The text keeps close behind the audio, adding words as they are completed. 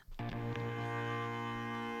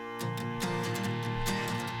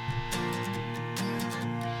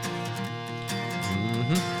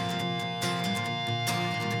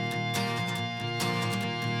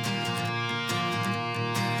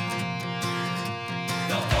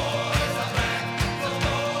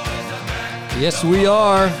Yes, we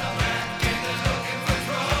are.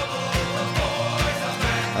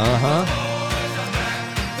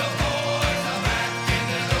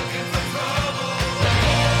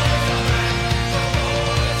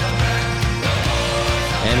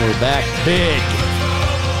 And we're back big.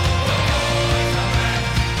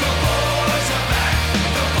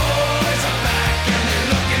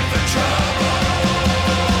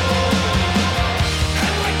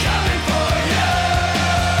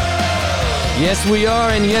 Yes, we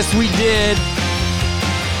are, and yes, we did.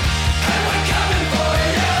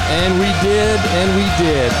 And we did, and we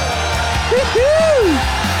did. Woo-hoo!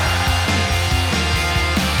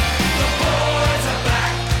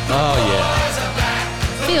 Oh, yeah.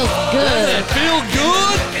 Feels good. Doesn't it feel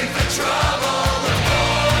good?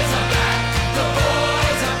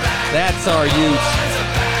 That's our youth.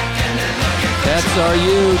 That's our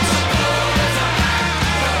youth.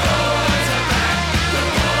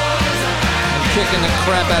 Kicking the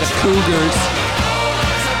crap out of Cougars.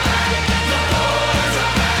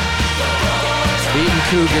 Beating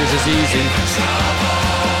Cougars is easy.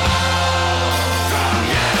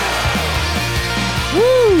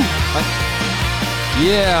 Woo!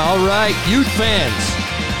 Yeah, all right, Ute fans.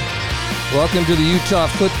 Welcome to the Utah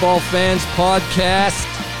Football Fans Podcast.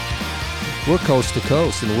 We're coast to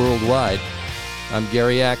coast and worldwide. I'm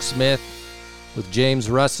Gary Ack Smith with James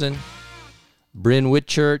Russin, Bryn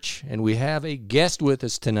Whitchurch, and we have a guest with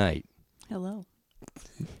us tonight. Hello.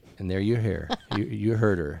 And there you hear. You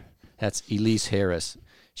heard her. That's Elise Harris.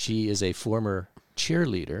 She is a former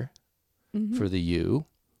cheerleader for the U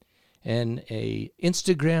and a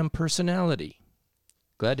Instagram personality.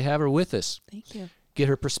 Glad to have her with us. Thank you. Get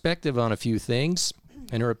her perspective on a few things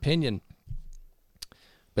and her opinion.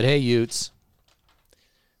 But hey, Utes,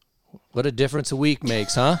 what a difference a week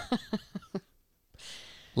makes, huh?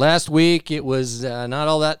 Last week, it was not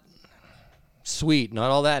all that sweet,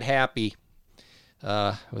 not all that happy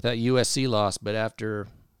with that USC loss, but after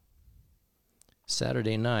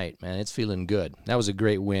Saturday night, man, it's feeling good. That was a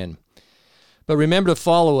great win. But remember to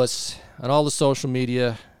follow us on all the social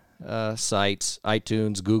media sites,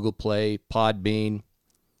 iTunes, Google Play, Podbean,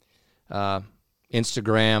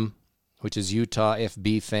 Instagram, which is Utah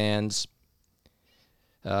FB Fans.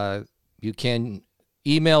 You can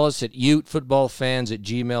email us at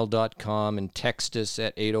utefootballfans@gmail.com and text us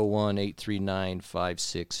at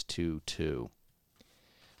 801-839-5622.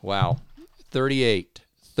 Wow,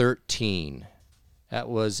 38-13. That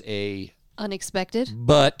was a unexpected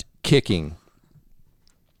butt kicking.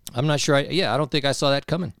 I'm not sure. I don't think I saw that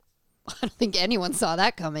coming. I don't think anyone saw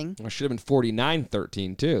that coming. It should have been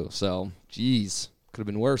 49-13 too. So, geez, could have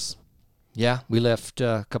been worse. Yeah, we left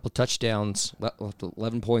a couple touchdowns. Left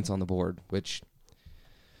 11 points on the board, which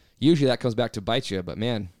usually that comes back to bite you. But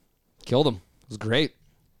man, killed them. It was great.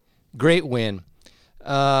 Great win.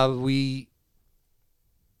 We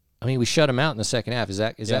shut them out in the second half. Is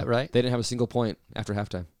that right? They didn't have a single point after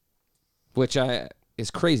halftime, which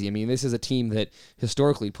is crazy. I mean, this is a team that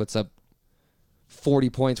historically puts up 40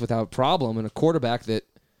 points without problem, and a quarterback that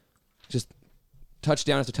just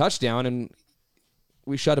touchdown after touchdown, and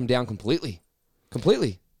we shut him down completely.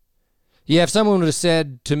 Completely. Yeah, if someone would have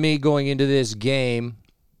said to me going into this game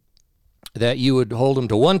that you would hold them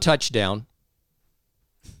to one touchdown,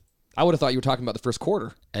 I would have thought you were talking about the first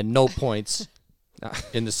quarter. And no points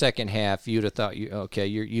in the second half, you'd have thought,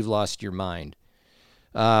 you've lost your mind.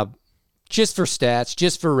 Just for stats,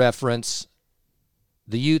 just for reference,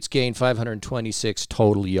 the Utes gained 526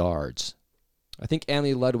 total yards. I think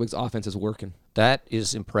Andy Ludwig's offense is working. That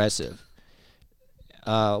is impressive.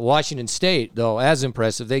 Washington State, though, as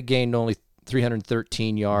impressive, they gained only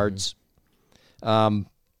 313 yards. Huntley,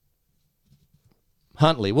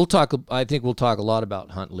 I think we'll talk a lot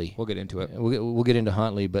about Huntley. We'll get into it. We'll get into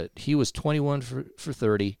Huntley, but he was 21 for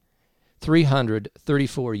 30,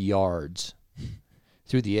 334 yards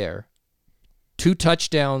through the air, 2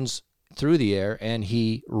 touchdowns through the air, and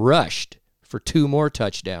he rushed for 2 more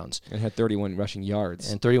touchdowns. And had 31 rushing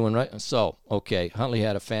yards. So, Huntley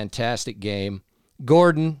had a fantastic game.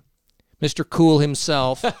 Gordon, Mr. Cool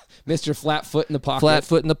himself. Mr. Flat Foot in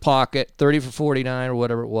the pocket. 30 for 49 or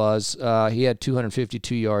whatever it was. He had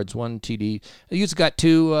 252 yards, 1 TD. He's got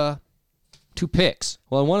 2 picks.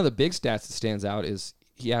 Well, and one of the big stats that stands out is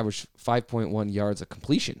he averaged 5.1 yards a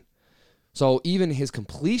completion. So even his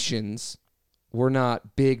completions were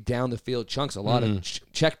not big down the field chunks. A lot of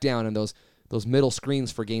check down and those those middle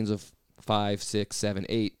screens for gains of 5, 6, 7,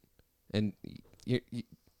 8, and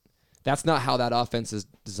that's not how that offense is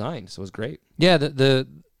designed. So it was great. Yeah, the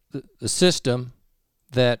system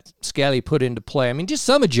that Scally put into play. I mean, just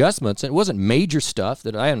some adjustments. It wasn't major stuff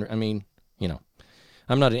that I mean,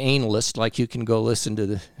 I'm not an analyst like you can go listen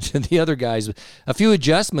to the other guys. A few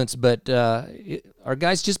adjustments, but our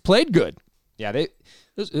guys just played good. Yeah, they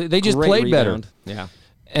just great played rebound. better. Yeah.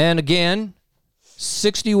 And again,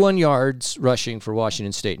 61 yards rushing for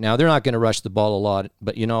Washington State. Now, they're not going to rush the ball a lot,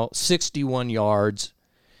 but 61 yards.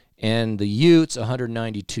 And the Utes,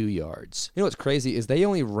 192 yards. You know what's crazy is they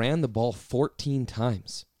only ran the ball 14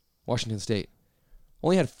 times. Washington State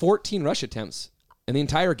only had 14 rush attempts in the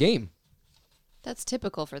entire game. That's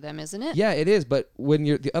typical for them, isn't it? Yeah, it is. But when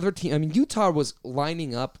you're the other team, I mean, Utah was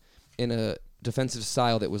lining up in a defensive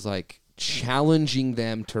style that was like challenging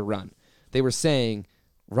them to run. They were saying,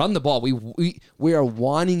 "Run the ball. We are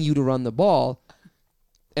wanting you to run the ball,"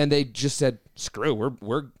 and they just said, "Screw.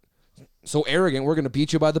 We're so arrogant. We're going to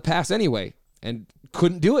beat you by the pass anyway," and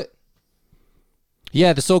couldn't do it.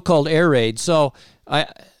 Yeah, the so-called air raid. So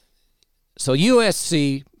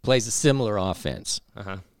USC plays a similar offense.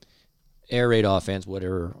 Air raid offense,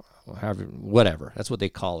 whatever. That's what they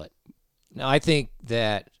call it. Now, I think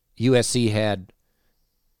that USC had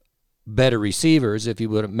better receivers, if you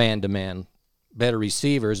would have man-to-man, better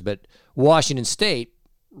receivers, but Washington State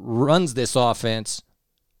runs this offense,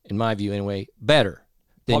 in my view anyway, better.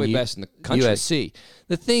 Probably best in the country. USC.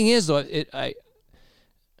 The thing is, though, I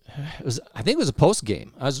think it was a post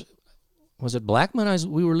game. Was it Blackman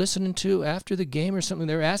we were listening to after the game or something?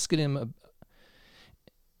 They were asking him,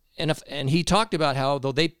 and he talked about how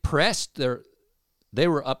though they pressed they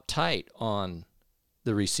were uptight on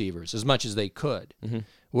the receivers as much as they could,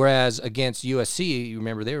 whereas against USC, you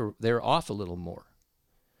remember they were off a little more.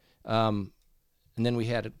 And then we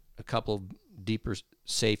had a couple deeper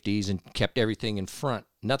safeties and kept everything in front.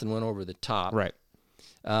 Nothing went over the top. Right.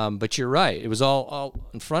 But you're right. It was all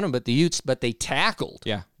in front of them, but they tackled.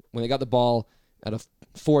 Yeah. When they got the ball at a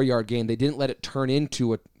 4-yard gain, they didn't let it turn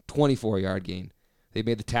into a 24-yard gain. They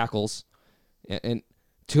made the tackles. And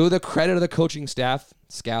to the credit of the coaching staff,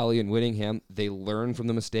 Scally and Whittingham, they learned from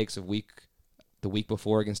the mistakes of the week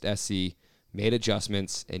before against SC, made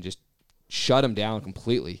adjustments, and just shut them down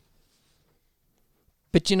completely.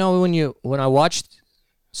 But when I watched,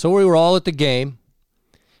 so we were all at the game,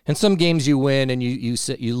 and some games you win and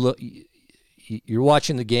you look, you're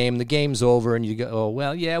watching the game's over, and you go, oh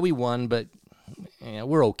well, yeah, we won, but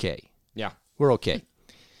we're okay. Yeah, we're okay.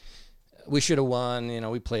 We should have won.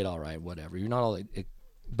 We played all right. Whatever. You're not all.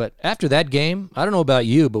 But after that game, I don't know about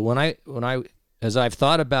you, but when I as I've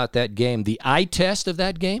thought about that game, the eye test of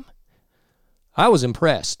that game, I was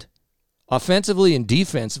impressed. Offensively and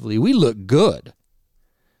defensively, we looked good.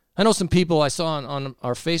 I know some people I saw on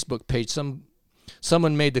our Facebook page,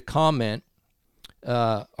 someone made the comment,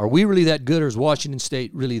 are we really that good or is Washington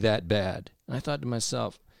State really that bad? And I thought to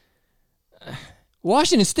myself,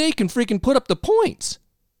 Washington State can freaking put up the points.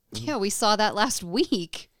 Yeah, we saw that last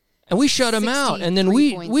week. And we shut them out. And then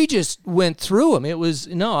we just went through them. It was,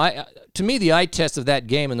 to me, the eye test of that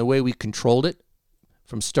game and the way we controlled it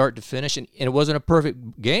from start to finish, and it wasn't a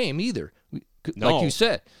perfect game either, like you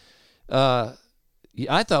said.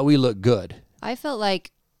 I thought we looked good. I felt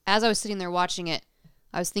like, as I was sitting there watching it,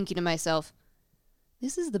 I was thinking to myself,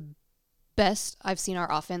 this is the best I've seen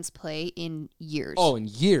our offense play in years. Oh, in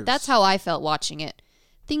years. That's how I felt watching it.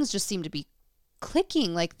 Things just seem to be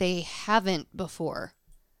clicking like they haven't before.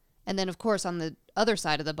 And then, of course, on the other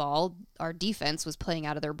side of the ball, our defense was playing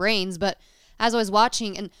out of their brains. But as I was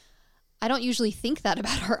watching, and I don't usually think that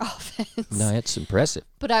about our offense. No, it's impressive.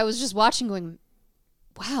 But I was just watching going,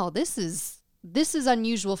 wow, this is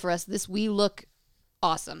unusual for us. We look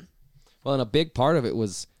awesome. Well, and a big part of it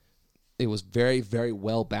was very, very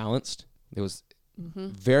well balanced. It was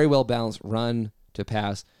very well balanced run to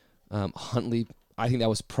pass. Huntley, I think that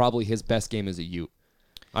was probably his best game as a Ute.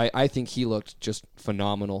 I think he looked just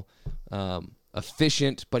phenomenal,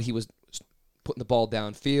 efficient, but he was putting the ball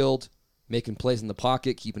downfield, making plays in the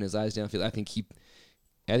pocket, keeping his eyes downfield. I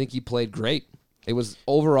think he played great. It was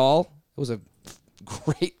a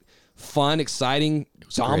great, fun, exciting,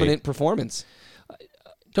 dominant performance.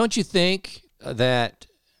 Don't you think that?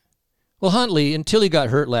 Well, Huntley, until he got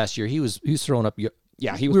hurt last year, he was throwing up.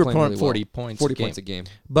 Yeah, he was we were playing throwing really 40 well. points. 40 points a game.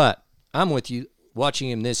 But I'm with you. Watching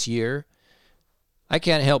him this year, I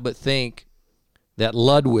can't help but think that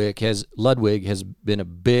Ludwig has been a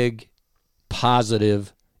big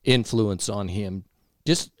positive influence on him,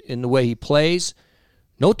 just in the way he plays.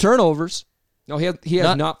 No turnovers. No, he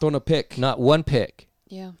has not thrown a pick. Not one pick.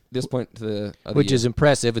 Yeah. this point to the other which year. is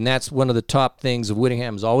impressive, and that's one of the top things of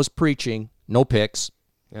Whittingham's always preaching, no picks.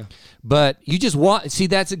 Yeah. But you just want, see,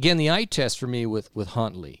 that's again the eye test for me with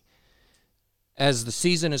Huntley. As the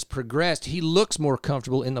season has progressed, he looks more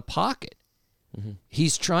comfortable in the pocket. Mm-hmm.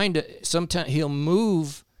 He's trying to, sometimes he'll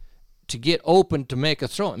move to get open to make a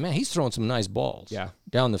throw. Man, he's throwing some nice balls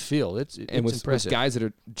down the field. It's with impressive. guys that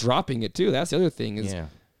are dropping it too. That's the other thing is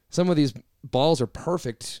some of these balls are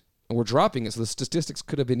perfect and we're dropping it, so the statistics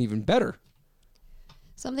could have been even better.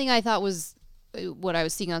 Something I thought was what I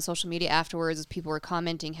was seeing on social media afterwards is people were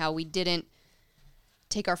commenting how we didn't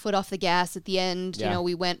take our foot off the gas at the end. Yeah. You know,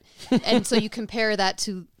 we went, and so you compare that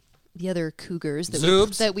to the other Cougars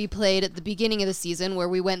that we played at the beginning of the season, where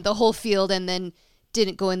we went the whole field and then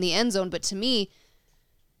didn't go in the end zone. But to me,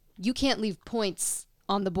 you can't leave points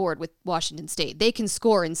on the board with Washington State. They can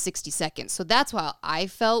score in 60 seconds. So that's why I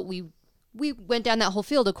felt we went down that whole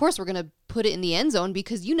field. Of course, we're going to put it in the end zone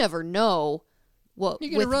because you never know what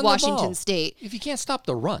with Washington State. If you can't stop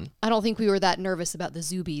the run. I don't think we were that nervous about the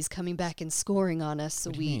Zubies coming back and scoring on us.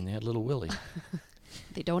 So What do you mean? They had little Willie.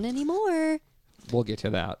 They don't anymore. We'll get to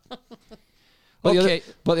that. But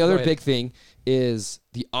the other big thing is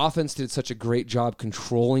the offense did such a great job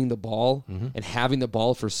controlling the ball and having the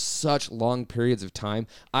ball for such long periods of time.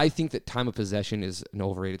 I think that time of possession is an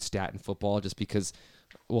overrated stat in football just because,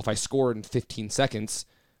 well, if I score in 15 seconds,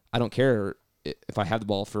 I don't care if I have the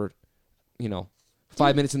ball for,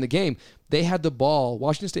 5 minutes in the game. They had the ball,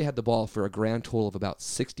 Washington State had the ball for a grand total of about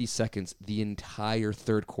 60 seconds the entire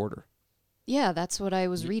third quarter. Yeah, that's what I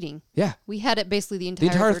was reading. Yeah. We had it basically the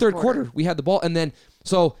entire third quarter. We had the ball. And then,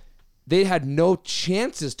 so they had no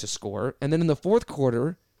chances to score. And then in the fourth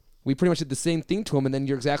quarter, we pretty much did the same thing to them. And then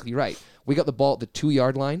you're exactly right. We got the ball at the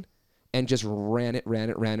 2-yard line and just ran it.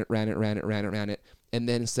 And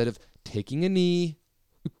then instead of taking a knee,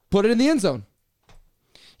 we put it in the end zone.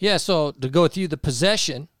 Yeah, so to go with you, the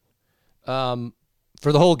possession for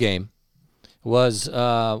the whole game was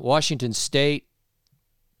Washington State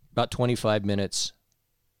about 25 minutes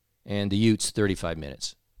and the Utes 35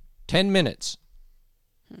 minutes. 10 minutes.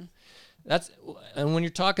 And when you're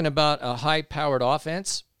talking about a high-powered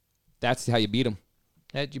offense, that's how you beat them.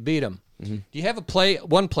 That you beat them. Mm-hmm. Do you have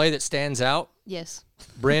one play that stands out? Yes.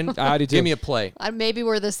 Bryn, I do too. Give me a play. Maybe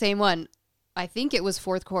we're the same one. I think it was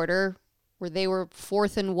fourth quarter where they were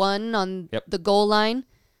 4th and 1 on the goal line.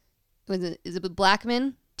 Is it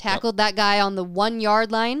Blackman tackled that guy on the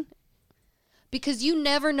 1-yard line? Because you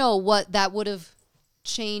never know what that would have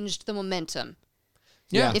changed the momentum.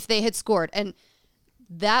 Yeah. If they had scored. And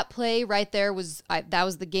that play right there was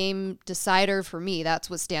the game decider for me. That's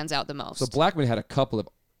what stands out the most. So Blackman had a couple of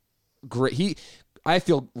great. I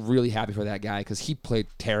feel really happy for that guy because he played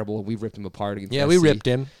terrible. We ripped him apart against Yeah, SC. we ripped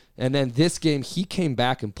him. And then this game, he came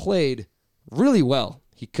back and played really well.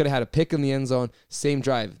 He could have had a pick in the end zone, same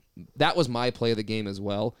drive. That was my play of the game as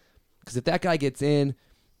well. Because if that guy gets in,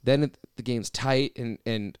 then the game's tight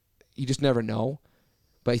and you just never know.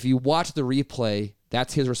 But if you watch the replay,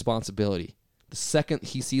 that's his responsibility. The second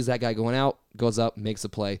he sees that guy going out, goes up, makes a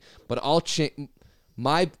play. But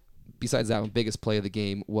besides that one, biggest play of the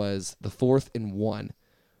game was the 4th and 1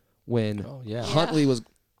 when Huntley was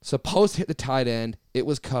supposed to hit the tight end. It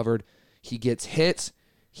was covered. He gets hit.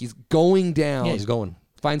 He's going down. Yeah, he's going.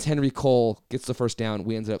 Finds Henry Cole, gets the first down.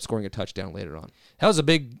 We ended up scoring a touchdown later on. That was a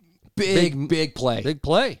big play. Big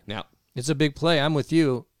play. Yeah. It's a big play. I'm with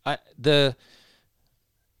you. The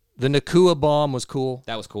Nakua bomb was cool.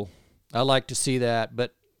 That was cool. I like to see that.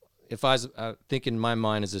 But if I think in my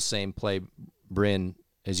mind is the same play, Bryn,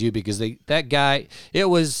 as you, because that guy, it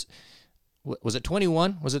was it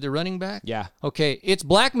 21? Was it the running back? Yeah. Okay, it's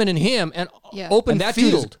Blackman and him and open and that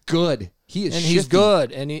field. Dude is good. He is, and shifty. He's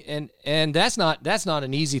good, and that's not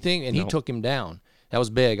an easy thing. And he took him down. That was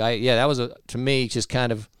big. That was to me just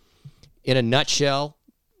kind of in a nutshell.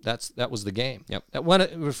 That was the game. Yep.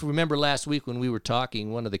 If you remember last week when we were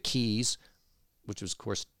talking, one of the keys, which was of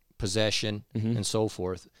course possession and so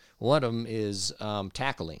forth. One of them is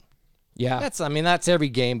tackling. Yeah. That's every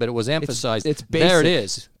game, but it was emphasized. It's basic, there it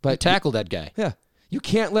is. But tackle that guy. Yeah. You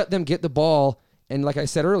can't let them get the ball, and like I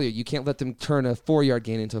said earlier, you can't let them turn a 4-yard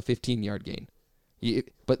gain into a 15-yard gain.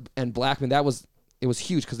 And Blackman, it was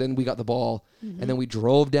huge because then we got the ball, and then we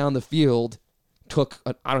drove down the field, took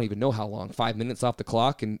I don't even know how long, 5 minutes off the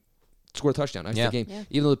clock, and scored a touchdown. That's the game. Yeah.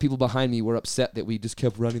 Even though the people behind me were upset that we just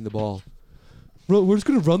kept running the ball. We're just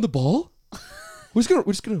gonna run the ball? We're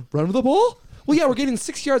just gonna run with the ball? Well, yeah, we're getting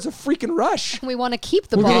 6 yards of freaking rush. We want to keep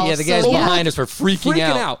the ball. The guys behind us were freaking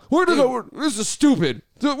out. This is stupid.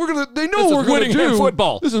 They know this what we're gonna do.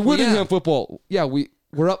 Football. This is Whittingham football. Yeah,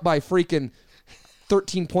 we're up by freaking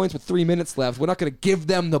 13 points with 3 minutes left. We're not going to give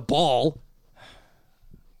them the ball.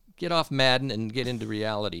 Get off Madden and get into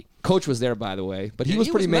reality. Coach was there, by the way, but he was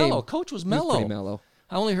pretty mellow. Coach was mellow. He was pretty mellow.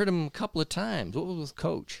 I only heard him a couple of times. What was with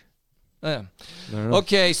Coach? I don't know.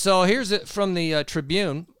 Okay, so here's it from the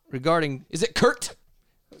Tribune regarding. Is it Kurt?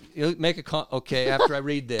 You make a okay after I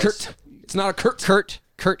read this. Kurt. It's not a Kurt. Kurt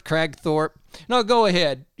Cragthorpe. No, go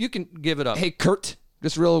ahead. You can give it up. Hey, Kurt,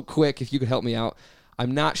 just real quick, if you could help me out.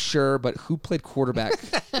 I'm not sure, but who played quarterback?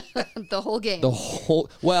 The whole game.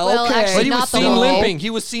 Well, okay. actually, But he not was the seen whole- limping. He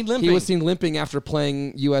was seen limping. He was seen limping after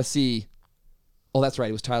playing USC. Oh, that's right.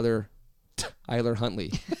 It was Tyler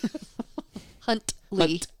Huntley.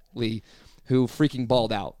 Huntley. Who freaking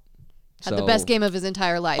balled out. Had the best game of his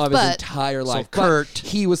entire life. Of his entire life. So Kurt. But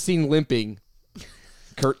he was seen limping.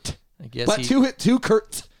 Kurt. I guess But to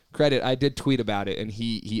Kurt's credit, I did tweet about it, and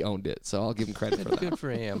he owned it. So I'll give him credit for that. Good for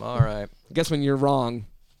him. All right. I guess when you're wrong,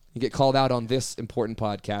 you get called out on this important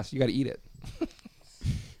podcast, you got to eat it.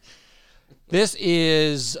 This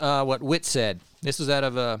is what Witt said. This is out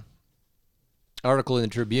of a article in the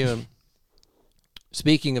Tribune.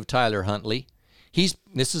 Speaking of Tyler Huntley,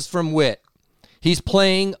 this is from Witt. He's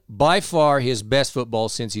playing by far his best football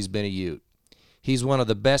since he's been a Ute. He's one of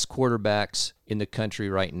the best quarterbacks in the country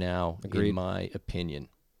right now, in my opinion.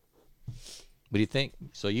 What do you think?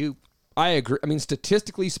 I agree. I mean,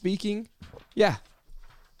 statistically speaking, yeah.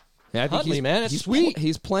 I think Huntley, man, it's he's sweet.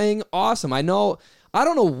 He's playing awesome. I don't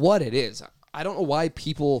know what it is. I don't know why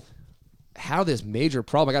people have this major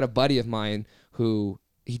problem. I got a buddy of mine who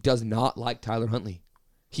he does not like Tyler Huntley.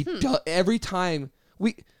 He does every time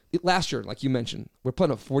last year, like you mentioned, we're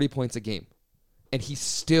putting up 40 points a game, and he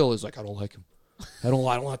still is like, I don't like him. I don't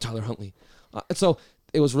like Tyler Huntley. And so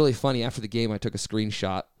it was really funny. After the game, I took a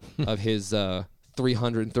screenshot of his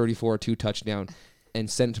 334 2-touchdown and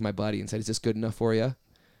sent it to my buddy and said, "Is this good enough for you?"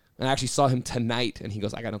 And I actually saw him tonight, and he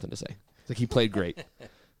goes, "I got nothing to say." It's like he played great.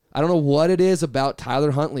 I don't know what it is about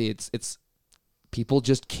Tyler Huntley. It's people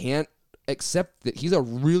just can't accept that he's a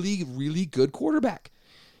really, really good quarterback,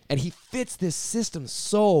 and he fits this system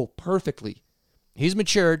so perfectly. He's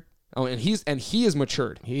matured. Oh, and he is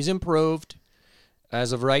matured. He's improved.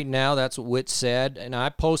 As of right now, that's what Witt said, and I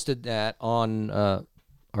posted that on our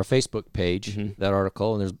Facebook page, that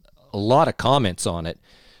article, and there's a lot of comments on it.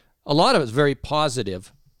 A lot of it's very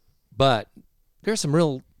positive, but there's some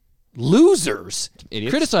real losers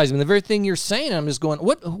criticizing the very thing you're saying. I'm just going,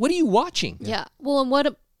 what are you watching? Yeah. Well, and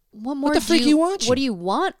what more the freak are you watching? What do you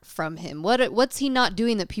want from him? What's he not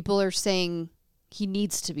doing that people are saying he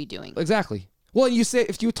needs to be doing? Exactly. Well, you say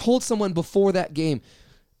if you told someone before that game,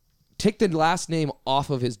 take the last name off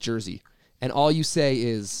of his jersey, and all you say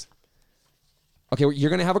is, okay, you're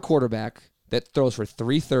going to have a quarterback that throws for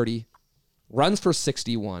 330, runs for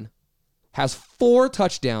 61, has 4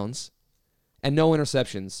 touchdowns, and no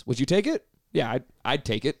interceptions. Would you take it? Yeah, I'd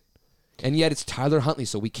take it. And yet it's Tyler Huntley,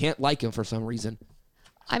 so we can't like him for some reason.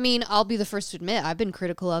 I mean, I'll be the first to admit, I've been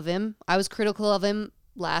critical of him. I was critical of him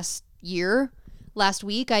last year. Last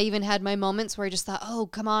week, I even had my moments where I just thought, oh,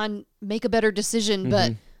 come on, make a better decision.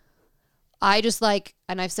 But I just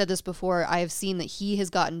and I've said this before, I have seen that he has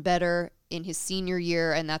gotten better in his senior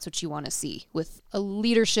year, and that's what you want to see with a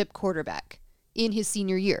leadership quarterback in his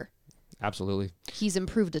senior year. Absolutely. He's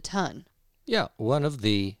improved a ton. Yeah, one of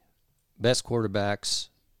the best quarterbacks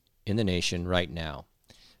in the nation right now.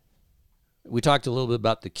 We talked a little bit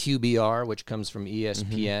about the QBR, which comes from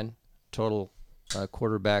ESPN, total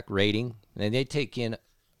quarterback rating, and they take in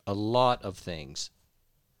a lot of things.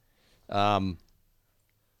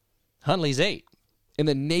 Huntley's 8 In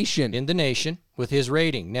the nation. With his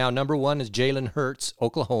rating. Now, number 1 is Jalen Hurts,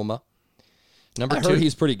 Oklahoma. Number I 2, heard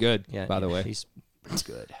he's pretty good, yeah, by the way. He's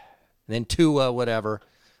good. And then Tua, whatever,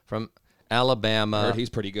 from Alabama. I heard he's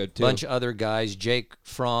pretty good, too. Bunch of other guys. Jake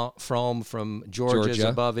Fromm from Georgia is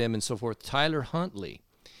above him and so forth. Tyler Huntley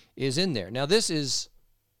is in there. Now, this is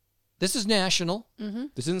national. Mm-hmm.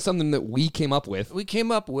 This isn't something that we came up with. We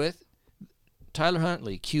came up with Tyler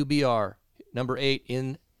Huntley, QBR, number 8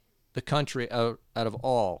 in the country out of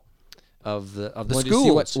all of the schools. Did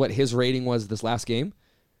you see what his rating was this last game?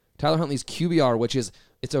 Tyler Huntley's QBR, which is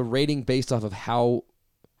it's a rating based off of how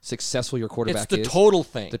successful your quarterback is. It's the total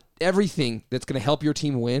thing. Everything that's going to help your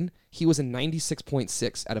team win. He was a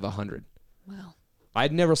 96.6 out of 100. Wow.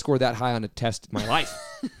 I'd never scored that high on a test in my life.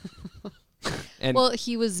 And well,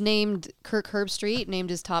 he was named Kirk Herbstreit, named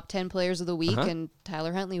his top 10 players of the week, and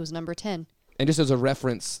Tyler Huntley was number 10. And just as a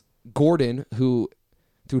reference, Gordon, who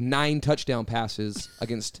threw 9 touchdown passes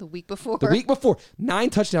against the week before. 9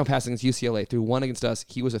 touchdown passes against UCLA, threw 1 against us.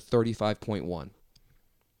 He was a 35.1.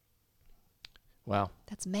 Wow.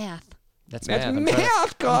 That's math. That's That's math.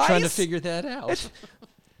 math, I'm trying to guys. figure that out.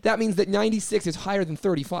 That means that 96 is higher than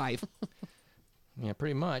 35. Yeah,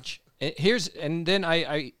 pretty much. And then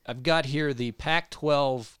I've got here the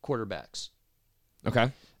Pac-12 quarterbacks.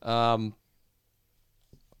 Okay.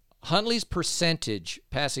 Huntley's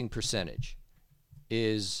passing percentage,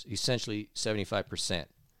 is essentially 75%.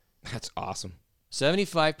 That's awesome.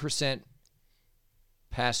 75%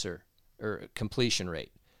 passer or completion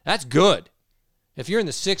rate. That's good. If you're in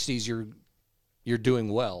the 60s, you're doing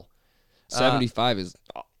well. 75 is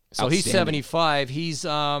So he's outstanding. 75. He's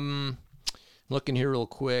looking here real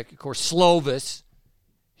quick. Of course, Slovis,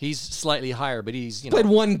 he's slightly higher, but he's Played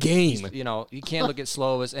one game. you can't look at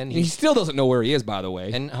Slovis, and He still doesn't know where he is, by the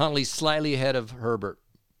way. and Huntley's slightly ahead of Herbert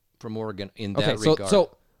from Oregon in that okay, regard.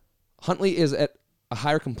 so Huntley is at a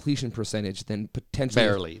higher completion percentage than potentially.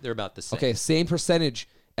 barely, they're about the same. Okay, same percentage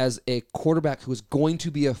as a quarterback who is going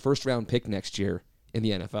to be a first-round pick next year in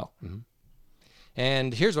the NFL. Mm-hmm.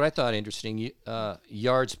 And here's what I thought interesting: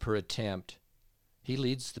 yards per attempt. He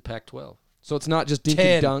leads the Pac-12. So it's not just dink 10.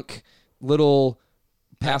 and dunk, little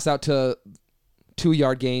pass out to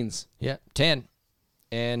 2-yard gains. Yeah, 10.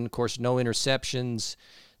 And, of course, no interceptions.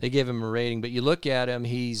 They give him a rating. But you look at him,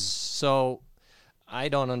 I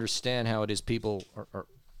don't understand how it is people are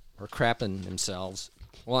crapping themselves.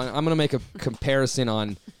 Well, I'm going to make a comparison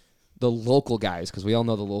on the local guys because we all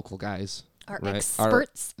know the local guys. Our right?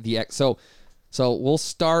 experts. So we'll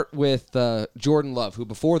start with Jordan Love, who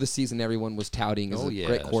before the season everyone was touting as a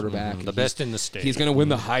great quarterback. The best in the state. He's going to win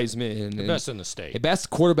the Heisman. The best in the state. The best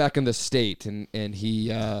quarterback in the state, and he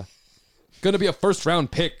going to be a first-round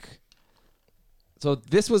pick. So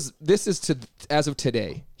this is as of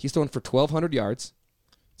today. He's throwing for 1,200 yards,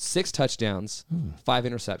 6 touchdowns, 5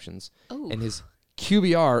 interceptions, and his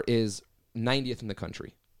QBR is 90th in the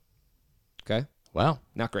country. Okay? Wow.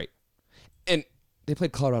 Not great. And they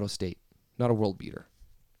played Colorado State, not a world beater.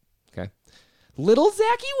 Okay? Little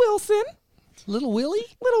Zachy Wilson. Little Willie?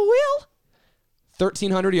 Little Will.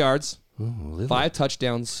 1,300 yards, Ooh, 5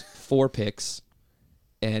 touchdowns, 4 picks,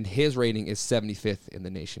 and his rating is 75th in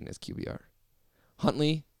the nation as QBR.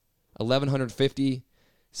 Huntley, 1,150,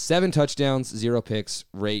 7 touchdowns, 0 picks,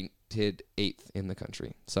 rated 8th in the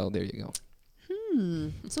country. So there you go.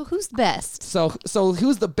 So who's best? So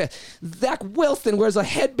who's the best? Zach Wilson wears a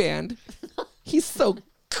headband. He's so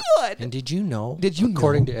good. And did you know? According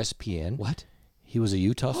According to SPN, What? he was a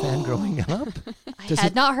Utah fan growing up. I Does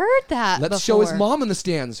had not heard that Let's show his before. mom in the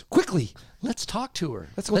stands quickly. Let's talk to her.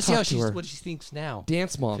 Let's go see talk to her. what she thinks now.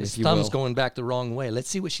 Dance mom, His if you thumb's will. going back the wrong way. Let's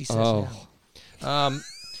see what she says Oh. now.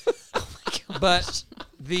 But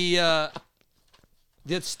the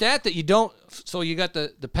stat that you don't. So you got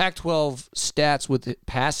the Pac-12 stats with it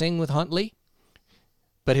passing with Huntley,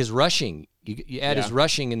 but his rushing. You add his Yeah.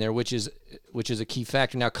 rushing in there, which is a key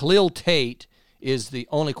factor. Now Khalil Tate is the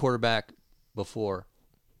only quarterback before.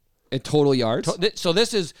 In total yards? So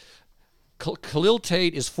this is Khalil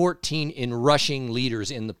Tate is 14 in rushing leaders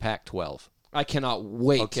in the Pac-12. I cannot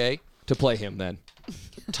wait Okay. to play him then.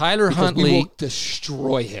 Tyler Because we Huntley. will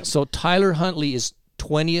destroy him. So Tyler Huntley is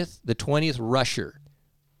the 20th rusher.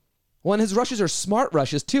 Well, and his rushes are smart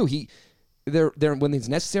rushes too. They're when it's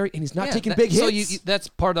necessary, and he's not Yeah, taking big hits. So that's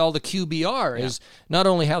part of all the QBR is not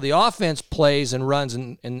only how the offense plays and runs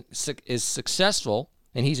and is successful,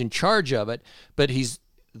 and he's in charge of it, but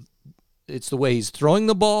it's the way he's throwing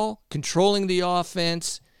the ball, controlling the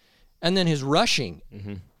offense, and then his rushing.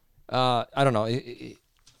 Mm-hmm. I don't know.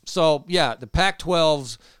 So, yeah, the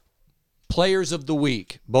Pac-12's players of the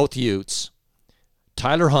week, both Utes,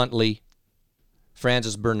 Tyler Huntley,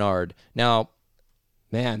 Francis Bernard. Now,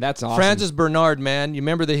 Man, that's awesome. Francis Bernard, man, you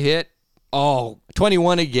remember the hit? Oh,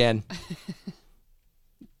 21 again.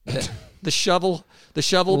 the shovel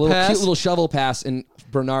pass. Cute little shovel pass, and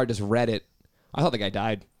Bernard just read it. I thought the guy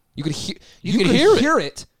died. You could hear. You could hear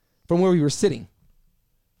it from where we were sitting.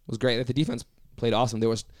 It was great. The defense played awesome. There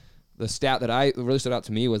was the stat that really stood out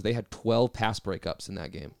to me was they had 12 pass breakups in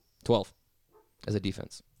that game. 12 as a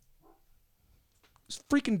defense. Whose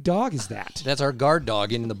freaking dog is that? That's our guard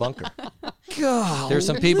dog in the bunker. God. There's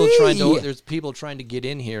some people trying to get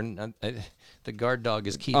in here, and the guard dog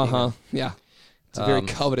is keeping them. Yeah. It's a very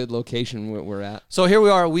coveted location where we're at. So here we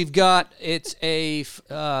are. We've got it's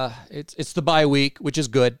the bye week, which is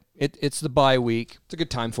good. It's the bye week. It's a good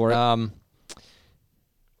time for it. Um,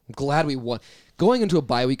 I'm glad we won. Going into a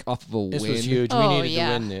bye week off of a this win. was huge. Oh, we needed yeah.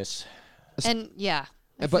 to win this. And yeah,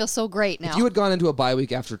 I But feel so great now. If you had gone into a bye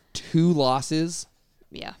week after 2 losses,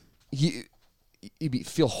 yeah. you'd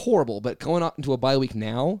feel horrible. But going out into a bye week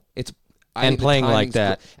now, I And think the playing like timing's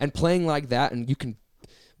that. good. And playing like that, and you can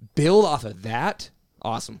build off of that.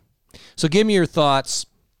 Awesome. So give me your thoughts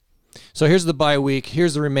So here's the bye week.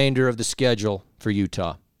 Here's the remainder of the schedule for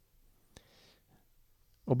Utah.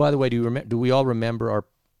 Oh, by the way, do we all remember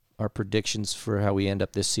our predictions for how we end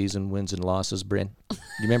up this season, wins and losses, Bryn? Do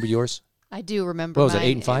you remember yours? I do remember. What was it,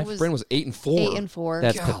 mine. 8-5? Bryn was 8-4. 8-4.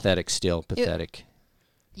 That's pathetic still. Pathetic.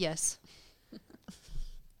 Yes.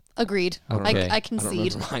 Agreed. Okay. I I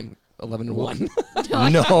concede. don't remember mine.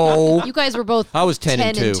 11-1. No. You guys were both I was 10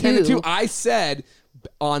 and 2. 10-2. I said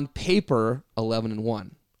on paper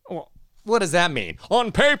 11-1. What does that mean?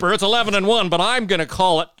 On paper, it's 11-1, but I'm going to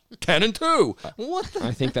call it 10-2. What?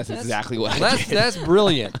 I think that's exactly what I did. That's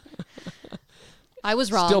brilliant. I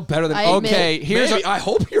was wrong. Still better than I admit. Okay, here's Maybe. I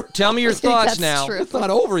hope you're. tell me your think thoughts that's now. true. It's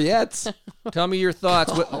not over yet. Tell me your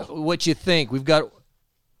thoughts. What you think? We've got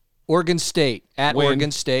Oregon State at Win.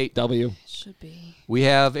 Oregon State. W. Should be. We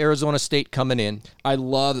have Arizona State coming in. I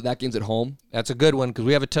love that game's at home, That's a good one because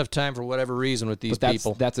we have a tough time for whatever reason with these but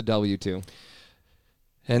people. that's a W too.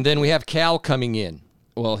 And then we have Cal coming in.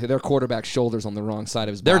 Well, their quarterback's shoulders on the wrong side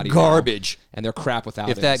of his They're body. garbage. Now, and they're crap without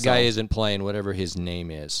If him, that guy so- isn't playing, whatever his name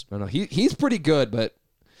is. No, he's pretty good, but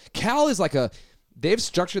Cal is like they've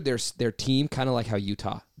structured their team kind of like how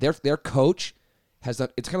Utah. Their coach has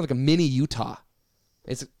it's kind of like a mini Utah.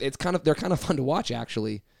 It's kind of they're kind of fun to watch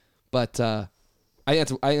actually, but I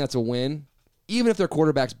think that's a win, even if their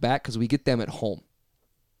quarterback's back because we get them at home.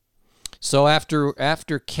 So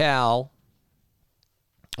after Cal,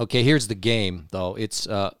 okay, here's the game though. It's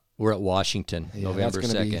we're at Washington, November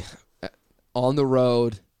That's gonna 2nd. be on the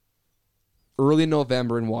road, early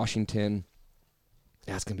November in Washington.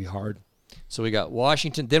 That's gonna be hard. So we got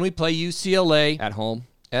Washington. Then we play UCLA At home,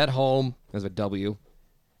 at home, as a W.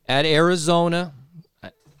 at Arizona,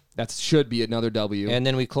 That should be another W. and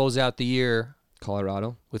then we close out the year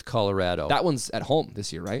Colorado. with Colorado. That one's at home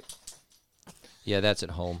this year, right? Yeah, that's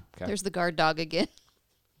at home. Okay. There's the guard dog again.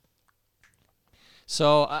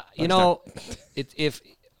 So if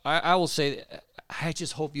I will say, I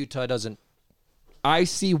just hope Utah doesn't. I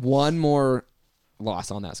see one more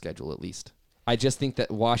loss on that schedule at least. I just think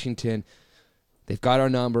that Washington, they've got our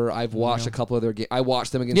number. I've watched a couple of their games. I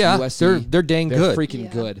watched them against Yeah, USC. they're dang good. Freaking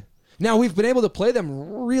Yeah. good. Now we've been able to play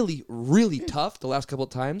them really, really tough the last couple of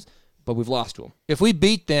times, but we've lost to them. If we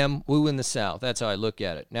beat them, we win the South. That's how I look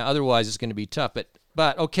at it. Now, otherwise, it's going to be tough.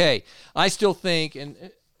 But okay, I still think,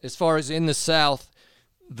 and as far as in the South,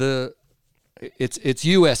 it's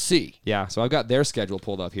USC. Yeah, so I've got their schedule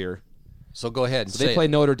pulled up here. So go ahead and So say they play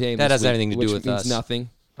it. Notre Dame. That this has week, anything to do which with means us. nothing.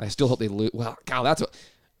 I still hope they lose. Well, God,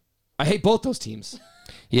 I hate both those teams.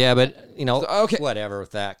 Yeah, but okay. whatever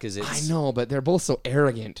with that because it's. I know, but they're both so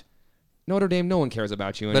arrogant. Notre Dame, no one cares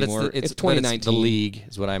about you But anymore. it's 2019. the league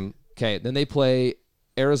is what I'm. Okay, then they play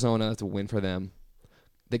Arizona. That's a win for them.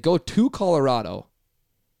 They go to Colorado.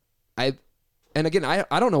 I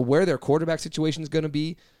don't know where their quarterback situation is going to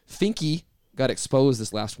be. Finke got exposed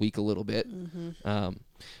this last week a little bit.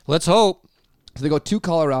 Let's hope. So they go to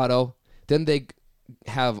Colorado. Then they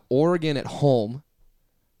have Oregon at home,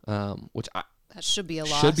 which That should be a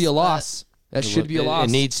loss. should be a but loss. That should be a loss.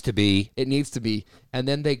 It needs to be. It needs to be. And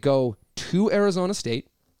then they go to Arizona State.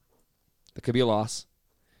 That could be a loss.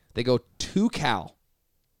 They go to Cal.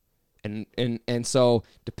 And so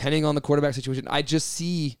depending on the quarterback situation, I just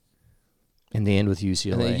see And they end with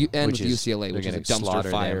UCLA. and then you end with which is- UCLA, they're which is a gonna dumpster slaughter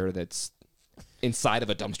them. fire that's inside of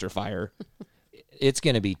a dumpster fire. It's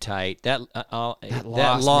going to be tight. That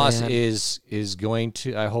loss, loss man. is going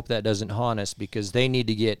to. I hope that doesn't haunt us because they need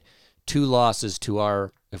to get 2 losses to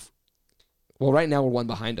our. Well, right now we're one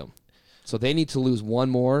behind them. So they need to lose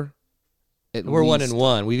one more. We're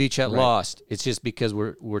 1-1. We've each Right. lost. It's just because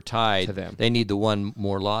we're tied. To them. They need the one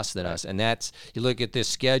more loss than us, and that's you look at this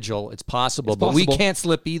schedule. It's possible, It's but we possible. can't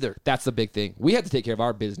slip either. That's the big thing. We have to take care of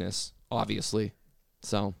our business, obviously.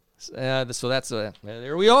 So So that's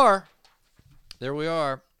there we are. There we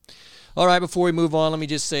are. All right, before we move on, let me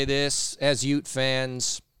just say this. As Ute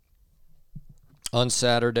fans, on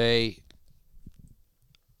Saturday,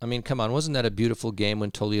 I mean, come on, wasn't that a beautiful game when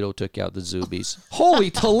Toledo took out the Zubies? holy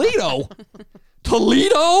Toledo.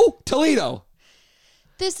 Toledo.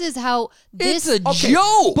 This is how this. It's a Okay,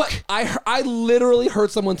 joke. But I literally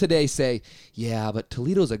heard someone today say, "Yeah, but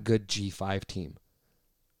Toledo's a good G5 team."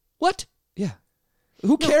 What? Yeah.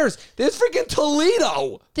 Who cares? There's freaking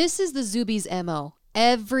Toledo. This is the Zubies' MO.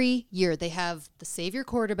 Every year they have the savior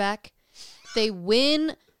quarterback. They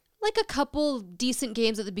win like a couple decent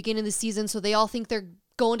games at the beginning of the season, so they all think they're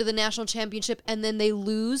going to the national championship, and then they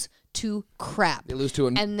lose to crap. They lose to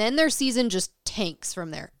a And then their season just tanks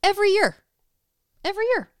from there. Every year. Every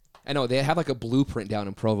year. I know they have like a blueprint down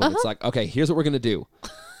in Provo. It's like, okay, here's what we're gonna do.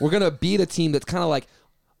 We're gonna beat a team that's kind of like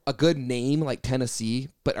a good name, like Tennessee,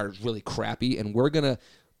 but are really crappy, and we're gonna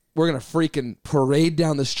we're going to freaking parade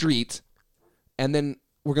down the street, and then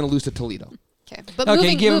we're going to lose to Toledo. Okay, but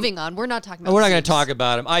Okay, moving on. We're not talking about We're not going teams. to talk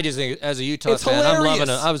about him. I just think, as a Utah It's fan, I'm loving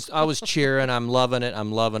hilarious. it. I was cheering. I'm loving it.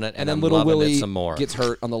 I'm loving it. And then I'm little loving Willie it some more. gets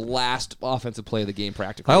hurt on the last offensive play of the game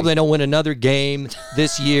practically. I hope they don't win another game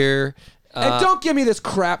this year. And don't give me this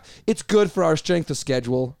crap. It's good for our strength of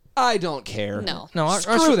schedule. I don't care. No. No,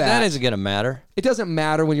 Screw that. That isn't going to matter. It doesn't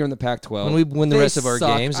matter when you're in the Pac-12. When we win the They rest of our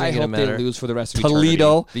suck. games, it I ain't hope gonna matter. they lose for the rest of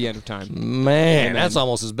Toledo. eternity, the end of time. Man, Amen. that's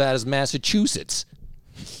almost as bad as Massachusetts.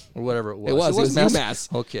 Or whatever it was. It was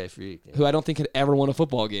UMass. Okay, for you. Who I don't think had ever won a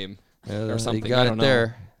football game or something. You got I it don't know.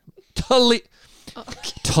 there.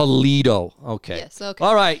 Toledo. Okay. Yes, okay.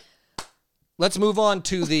 All right. Let's move on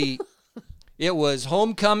to the. It was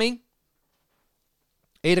homecoming.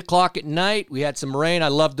 8 o'clock at night. We had some rain. I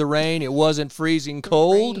loved the rain. It wasn't freezing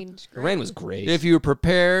cold. The rain was great. If you were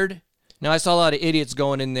prepared. Now, I saw a lot of idiots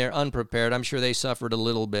going in there unprepared. I'm sure they suffered a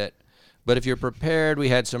little bit. But if you're prepared, we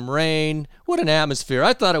had some rain. What an atmosphere.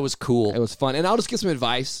 I thought it was cool. It was fun. And I'll just give some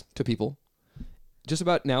advice to people. Just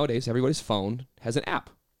about nowadays, everybody's phone has an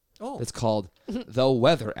app. Oh. It's called the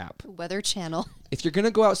Weather app. Weather Channel. If you're going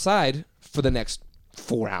to go outside for the next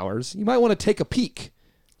 4 hours, you might want to take a peek.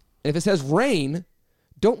 And if it says rain,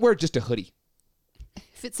 don't wear just a hoodie.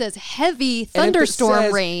 If it says heavy And if it thunderstorm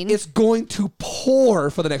says rain, it's going to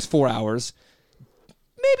pour for the next 4 hours,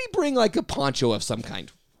 maybe bring like a poncho of some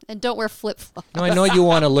kind. and don't wear flip flops. Now, I know you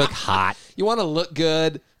want to look hot. You want to look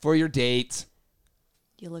good for your date.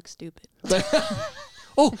 You look stupid.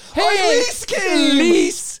 Oh, hey,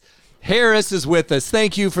 Elise Harris is with us.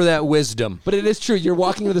 Thank you for that wisdom. But it is true. You're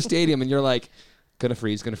walking to the stadium and you're like, gonna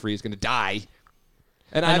freeze, gonna die.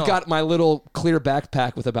 And I I've know. got my little clear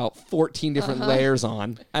backpack with about 14 different layers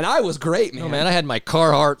on. And I was great, man. Oh, man, I had my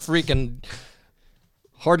Carhartt freaking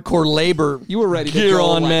hardcore labor You were ready to gear go,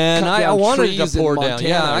 on, like, man. cut I down wanted trees to in pour down. Montana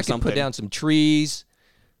Yeah, or I could something. put down some trees.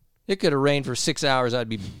 It could have rained for 6 hours. I'd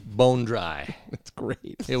be bone dry. It's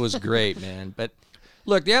great. It was great, man. But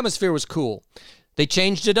look, the atmosphere was cool. They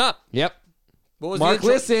changed it up. Yep. What was Mark the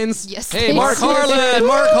intro? listens. Yes. Hey, they Mark did. Harlan,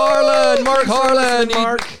 Mark Harlan, Mark Harlan. listening,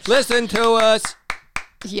 Mark. Listen to us.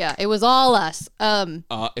 Yeah, it was all us.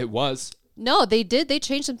 It was. No, they did. They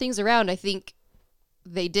changed some things around. I think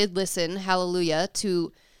they did listen, hallelujah,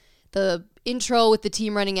 to the intro with the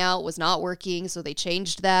team running out was not working, so they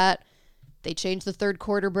changed that. They changed the third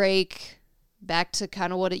quarter break back to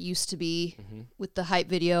kind of what it used to be with the hype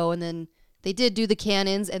video, and then they did do the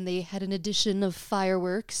cannons, and they had an addition of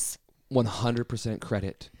fireworks. 100%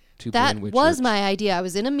 credit to That Brandwood was Church. my idea. I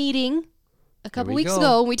was in a meeting a couple we weeks go.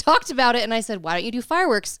 ago, and we talked about it, and I said, why don't you do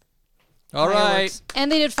fireworks? All right. Fireworks.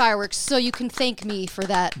 And they did fireworks, so you can thank me for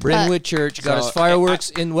that. Brentwood Church got So, us fireworks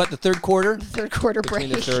in what, the third quarter? Third quarter break.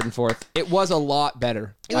 Between the third and fourth. It was a lot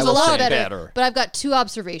better. It was I a will lot say. better, but I've got two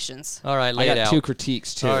observations. All right, I lay it got out. two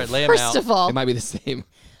critiques, too. All right, lay them First out. of all, It might be the same.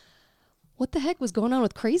 what the heck was going on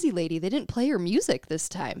with Crazy Lady? They didn't play her music this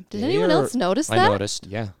time. Did They anyone are- else notice I that? noticed.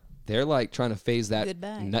 Yeah. They're like trying to phase that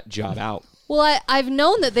Goodbye. nut job out. Well, I've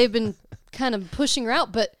known that they've been kind of pushing her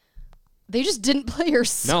out, but they just didn't play her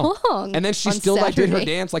No. song. And then she on still like did her Saturday,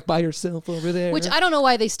 dance like by herself over there. which I don't know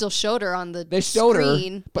why they still showed her on the They showed her,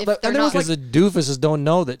 screen. but if like- they're and there was not. Because the doofuses don't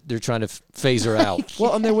know that they're trying to phase her out.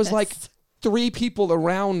 Well, and there was like Yes. 3 people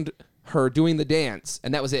around her doing the dance,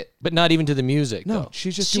 and that was it. But not even to the music. No, though.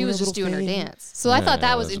 she's just she doing was a just little doing her thing. dance. So I thought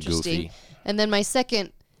that was that's interesting. goofy. And then my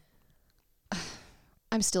second,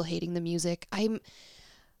 I'm still hating the music. I'm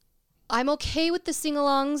okay with the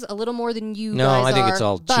sing-alongs a little more than you No, guys I think are, it's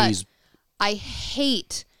all but cheese. I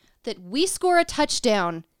hate that we score a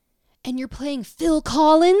touchdown and you're playing Phil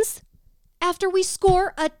Collins after we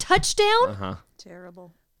score a touchdown. Uh-huh.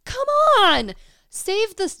 Terrible. Come on,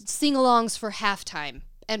 save the sing-alongs for halftime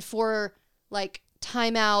and for like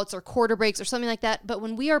timeouts or quarter breaks or something like that. But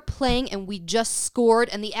when we are playing and we just scored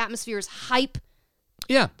and the atmosphere is hype,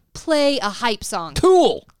 Yeah. play a hype song.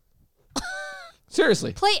 Tool.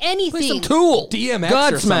 Seriously. Play anything. Play some Tool. DMX or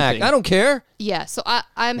Godsmack. something. I don't care. Yeah, so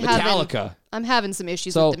I'm Metallica. having some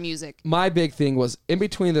issues So with the music. my big thing was in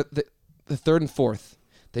between the third and fourth,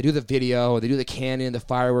 they do the video, they do the cannon, the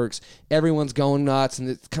fireworks, everyone's going nuts and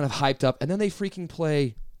it's kind of hyped up, and then they freaking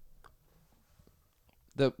play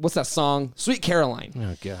what's that song? Sweet Caroline.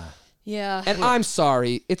 Oh, God. Yeah. And I'm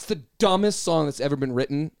sorry, it's the dumbest song that's ever been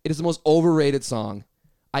written. It is the most overrated song.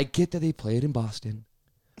 I get that they play it in Boston.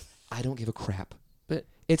 I don't give a crap. But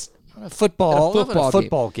It's a football, At a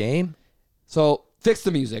football game. so fix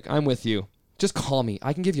the music. I'm with you. Just call me.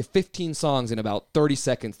 I can give you 15 songs in about 30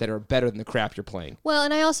 seconds that are better than the crap you're playing. Well,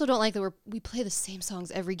 and I also don't like that we play the same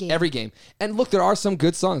songs every game. Every game. And look, there are some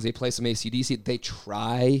good songs. They play some AC/DC. They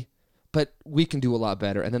try, but we can do a lot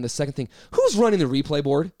better. And then the second thing, who's running the replay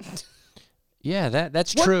board? Yeah,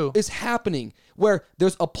 that's What true. is happening where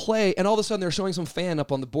there's a play and all of a sudden they're showing some fan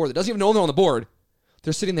up on the board that doesn't even know they're on the board.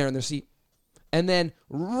 They're sitting there in their seat. And then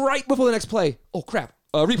right before the next play, oh crap,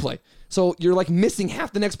 replay. So you're like missing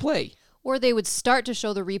half the next play. Or they would start to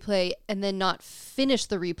show the replay and then not finish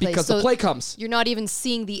the replay. Because so the play comes. You're not even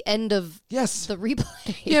seeing the end of Yes. the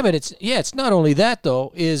replay. Yeah, but it's not only that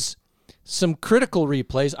though. Is some critical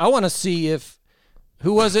replays. I want to see if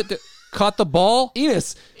who was it that caught the ball?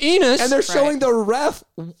 Enos. Enos. And they're showing the ref.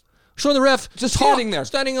 showing the ref Just standing there.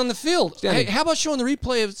 standing on the field. Standing. Hey, how about showing the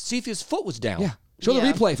replay of see if his foot was down? Yeah. Show Yeah.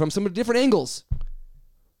 the replay from some different angles.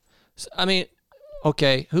 I mean,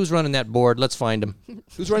 okay, who's running that board? Let's find him.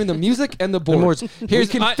 Who's running the music and the The board? boards. Here's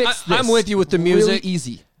we can fix this. I'm with you with the Really music.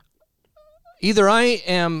 easy. Either I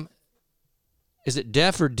am. Is it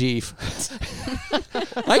deaf or deaf?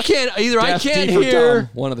 I can't. Either I Deaf, can't deep, or hear, dumb.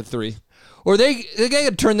 One of the three. or they got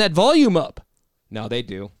to turn that volume up. No, they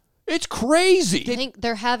do. It's crazy. I think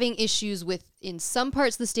they're having issues with, in some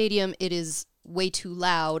parts of the stadium, it is way too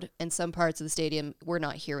loud, and some parts of the stadium, we're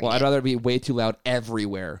not hearing Well, it. I'd rather be way too loud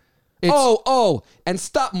everywhere. It's- And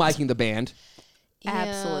stop miking the band. Yeah.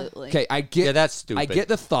 Absolutely. Okay, I get. Yeah, that's stupid. I get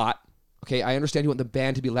the thought. Okay, I understand you want the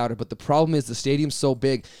band to be louder, but the problem is the stadium's so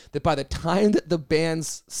big that by the time that the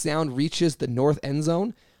band's sound reaches the north end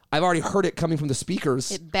zone, I've already heard it coming from the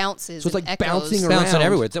speakers. It bounces. So it's and like echoes. bouncing bouncing around.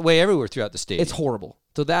 everywhere. It's that way everywhere throughout the stadium. It's horrible.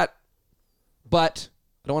 So that, but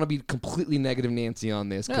I don't want to be completely negative Nancy on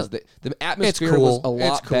this because No. the atmosphere cool. was a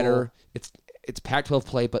lot It's cool. better. It's Pac-12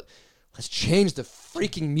 play, but let's change the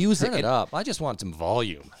freaking music. Turn it up. I just want some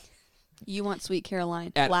volume. You want Sweet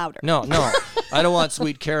Caroline At- louder. No, I don't want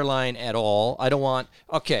Sweet Caroline at all. I don't want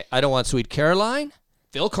Sweet Caroline.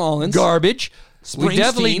 Phil Collins. Garbage. We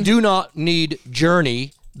definitely Springsteen. do not need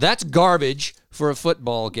Journey. That's garbage for a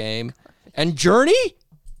football game. And Journey?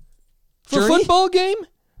 For a Journey? football game?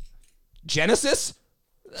 Genesis.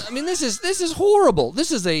 I mean, this is horrible.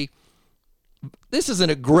 This is an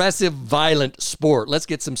aggressive, violent sport. Let's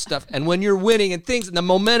get some stuff. And when you're winning and things and the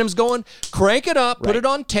momentum's going, crank it up, put Right. it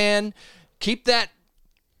on 10, keep that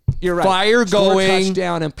You're right. Fire Score a going.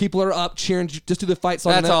 touchdown, and people are up cheering. Just do the fight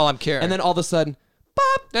song. That's and then- all I'm caring. And then all of a sudden,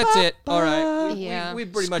 bop, That's bop, it. All right. bop. Yeah. We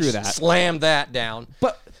pretty much Screw that. slammed that down.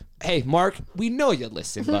 But hey, Mark, we know you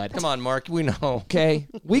listen, bud. Come on, Mark. We know. Okay,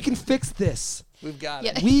 we can fix this. We've got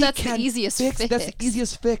Yeah. it. We That's the can easiest fix. That's the fix.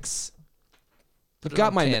 easiest fix. Put You've it got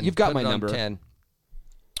on my 10. you've got Put my it on number. 10.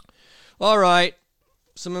 All right.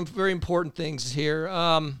 Some very important things here.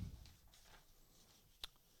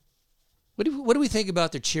 What do we think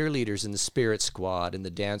about the cheerleaders and the spirit squad and the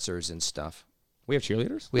dancers and stuff? We have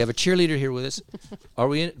cheerleaders. We have a cheerleader here with us. Do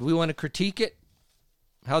we want to critique it?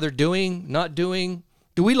 How they're doing, not doing?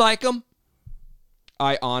 Do we like them?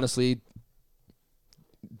 I honestly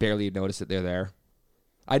barely notice that they're there.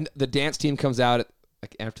 The dance team comes out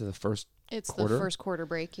like after the first It's quarter, the first quarter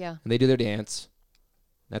break, yeah. and they do their dance.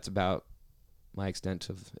 That's about my extent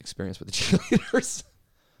of experience with the cheerleaders.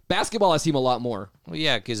 Basketball, I see them a lot more. Well,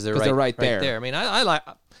 yeah, because they're right there. I mean, I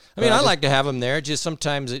like to have them there. Just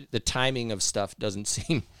sometimes the timing of stuff doesn't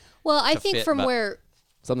seem. Well, I to think fit, from but- where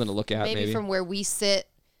Something to look at, maybe from where we sit,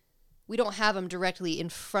 we don't have them directly in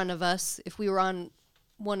front of us. If we were on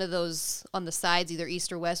one of those on the sides, either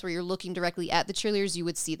east or west, where you're looking directly at the cheerleaders, you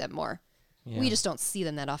would see them more. We just don't see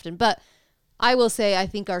them that often. But I will say, I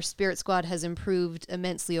think our spirit squad has improved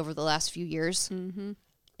immensely over the last few years. Mm-hmm.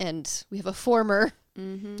 And we have a former.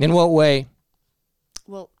 In what way?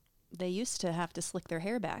 Well, they used to have to slick their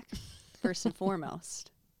hair back, first and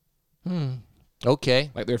foremost. Okay.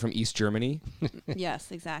 like they're from East Germany.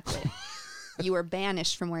 Yes, exactly. You were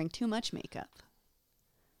banished from wearing too much makeup.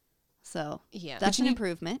 So Yeah. that's an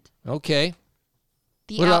improvement. Okay.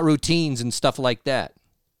 The What about out- routines and stuff like that?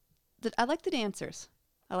 I like the dancers.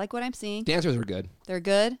 I like what I'm seeing. Dancers are good. They're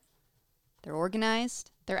good. They're organized.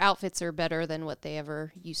 their outfits are better than what they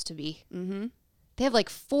ever used to be. Mm-hmm. They have like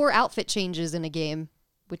 4 outfit changes in a game,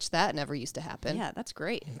 which that never used to happen. Yeah, that's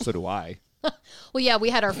great. So do I. Well, yeah, we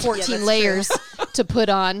had our 14 that's layers to put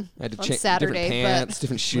on I had to on change Saturday. different pants,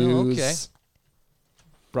 different Oh, shoes. okay.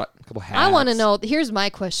 Brought a couple But hats. I want to know. Here's my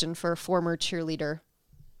question for a former cheerleader: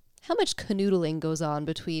 how much canoodling goes on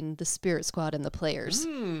between the Spirit Squad and the players?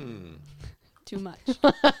 Too much.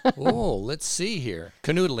 Oh, let's see here.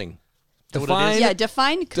 Canoodling. Is that what it Define- is? Yeah,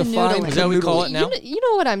 define canoodling. Is that what we call it now? You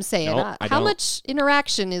know what I'm saying? No, I how don't. much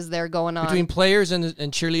interaction is there going on? Between players and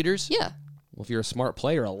cheerleaders? yeah. Well, if you're a smart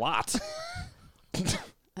player, a lot.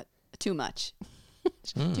 Too much.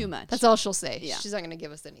 Too much. That's all she'll say. Yeah. She's not going to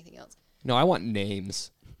give us anything else. No, I want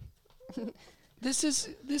names. This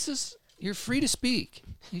is you're free to speak.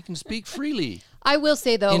 You can speak freely I will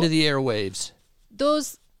say though, into the airwaves.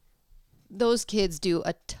 those kids do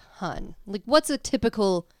a ton. Like, what's a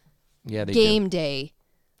typical Yeah, they game day?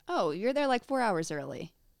 Oh, you're there like 4 hours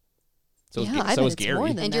early. So Yeah, I so bet is it's Gary. more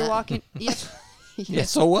than And that. you're walking. Yep. do. Yeah,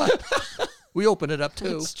 so what? We open it up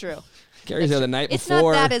too. It's true. Gary's there the night It's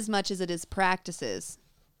before. not that as much as it is practices.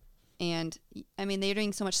 And I mean, they're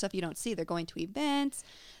doing so much stuff you don't see. They're going to events,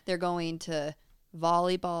 they're going to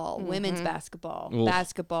volleyball, women's basketball, Oof.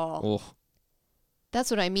 basketball. Oh,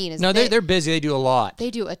 That's what I mean. Is No, they're busy. They do a lot.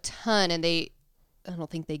 they do a ton, and I don't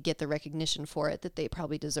think they get the recognition for it that they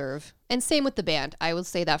probably deserve. And same with the band. I will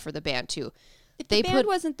say that for the band too. If they the band put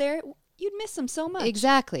wasn't there, you'd miss them so much.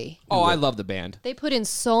 exactly. oh, I love the band. They put in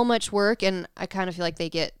so much work, and I kind of feel like they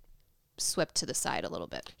get swept to the side a little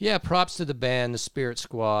bit. Yeah, props to the band, the Spirit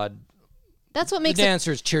Squad, That's what the makes it.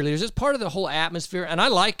 dancers, cheerleaders. It's part of the whole atmosphere, and I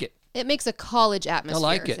like it. It makes a college atmosphere.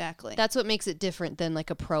 like it. Exactly. That's what makes it different than like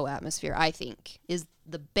a pro atmosphere. I think is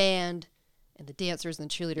the band and the dancers and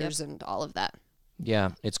the cheerleaders and all of that.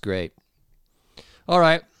 Yeah, it's great. All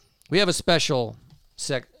right, we have a special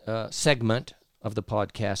segment of the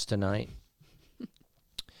podcast tonight.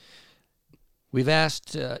 We've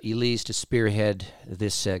asked Elise to spearhead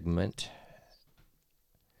this segment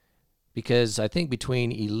because I think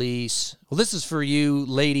between Elise, well, this is for you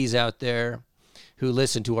ladies out there who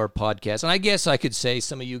listen to our podcast, and I guess I could say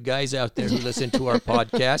some of you guys out there who listen to our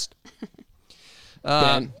podcast.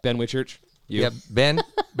 Ben Whitchurch. You. Yeah,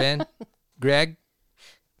 Ben, Greg.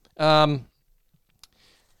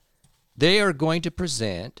 They are going to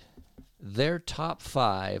present their top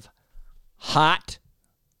 5 hot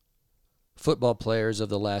football players of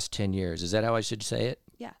the last 10 years. Is that how I should say it?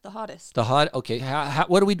 Yeah, the hottest. The hot. Okay.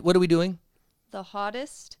 What are we doing? The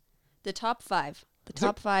hottest. The top 5. The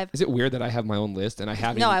top 5. Is it weird that I have my own list and I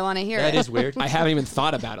haven't? No, even, I want to hear That it. is weird. I haven't even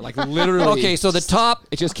thought about it. Like literally. Okay, so the top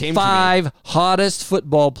It just came to me. 5 hottest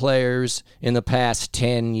football players in the past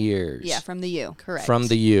 10 years. Yeah, from the U. Correct. From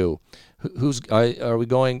the U. Who's are we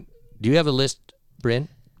going? Do you have a list, Bryn?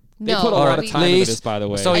 They no, put a All lot right, of time into Elise. this, by the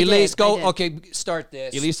way. So I did, Elise, go. I did. Okay, start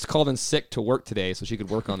this. Elise called in sick to work today, so she could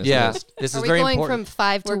work on this Yeah, list. this Are is we very going important. from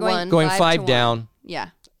 5 to We're going- 1? Going 5 5 to 1. down. Yeah.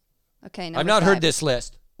 Okay, number I've not 5. heard this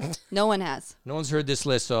list. No one has. No one's heard this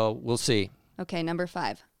list, so we'll see. Okay, number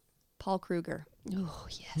 5. Paul Kruger. Oh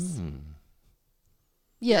yes.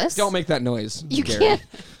 Yes. Don't make that noise. You Gary.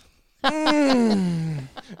 can't.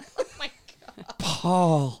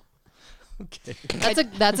 Paul.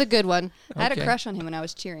 That's a good one. I had Okay. a crush on him when I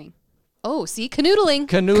was cheering. Oh, see, canoodling.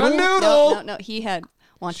 Canoodle. No. He had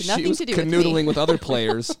wanted She nothing was to do with canoodling me. with other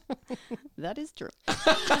players. That is true.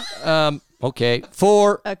 Okay,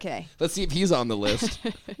 4. Okay, Let's see if he's on the list.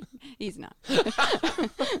 he's not.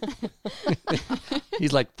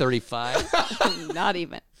 He's like 35, Not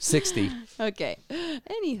even. 60. Okay.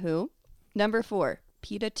 Anywho, number 4,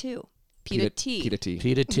 Peta 2. Peta T. Peta T.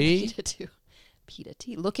 Peta T. Peta T. Peta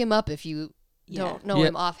T. Look him up if you don't know Yeah.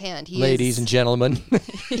 him offhand. He Ladies and gentlemen,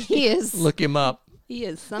 he is. look him up. He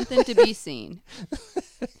is something to be seen.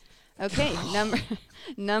 Okay,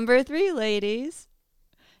 number 3, ladies.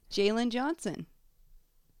 Jalen Johnson.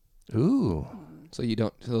 Ooh, So you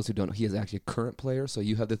don't. For those who don't know, he is actually a current player. So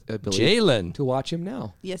you have the ability Jalen. to watch him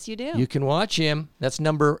now. Yes, you do. You can watch him. That's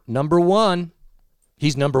number 1.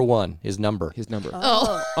 He's number 1. His number. His number.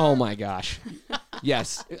 Oh, Oh my gosh.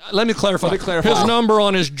 Yes. Let me clarify. Let me clarify. His number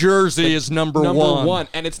on his jersey is number 1.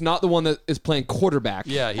 And it's not the one that is playing quarterback.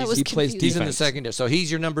 Yeah, That was he plays confusing. he's in the defense. secondary. So he's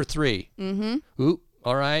your number 3. Mm-hmm. Ooh,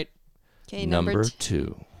 all right. Okay, Number number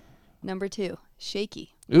 2. Number 2,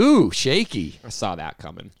 Shaky. Ooh, shaky. I saw that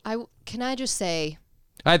coming. can I just say?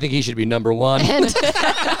 I think he should be number 1. And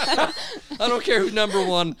I don't care who's number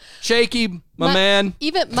 1. Shaky, my man.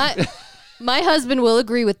 Even my husband will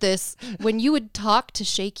agree with this. When you would talk to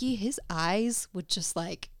Shaky, his eyes would just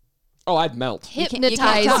like Oh, I'd melt. can't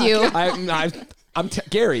hypnotize talk. you. I'm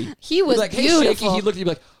Gary. He was like, hey, Shaky. beautiful. He'd look at you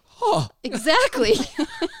like, oh, Exactly.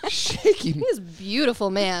 Shaky. He was a beautiful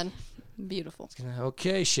man. Beautiful.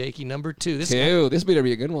 Okay, shaky number 2. This Two. This better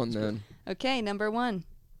be a good one then. Okay, number 1,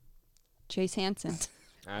 Chase Hansen.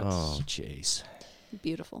 Oh, jeez.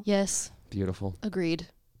 Beautiful. Yes, Beautiful. agreed.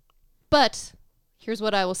 But here's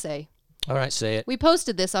what I will say. All right, say it. We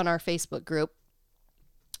posted this on our Facebook group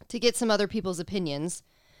to get some other people's opinions.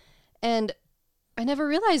 And I never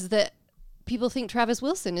realized that people think Travis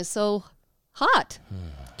Wilson is so hot.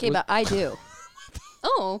 Okay, but I do.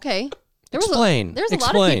 Oh, okay. Explain. There's a lot of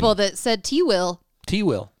Explain. people that said T-Will.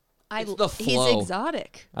 T-Will. It's the He's flow.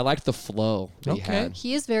 exotic. I liked the flow that he Okay. had.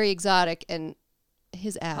 He is very exotic, and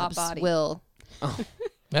his abs body. will.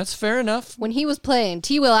 That's fair enough. When he was playing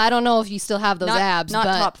T-Will, I don't know if you still have those abs, not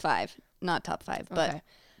but top 5. not top 5, but Okay.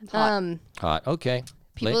 hot. Hot. Okay.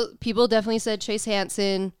 People definitely said Chase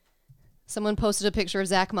Hansen. Someone posted a picture of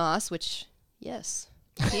Zach Moss, which, yes,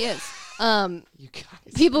 he is. You guys.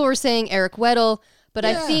 People were saying Eric Weddle, but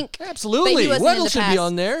I think Absolutely. But he wasn't in Weddle the should be past.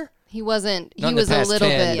 on there. he wasn't. Not He in the was a past little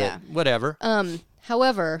 10, bit. Yeah. but whatever.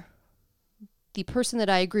 However, the person that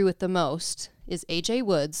I agree with the most is AJ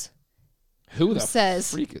Woods. Who the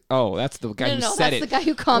says- freak? Oh, that's the guy No, who no, said that's it. the guy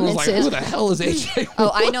who I was commented. like, who the hell is AJ?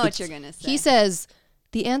 Oh, I know what you're going to say. He says,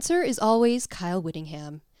 the answer is always Kyle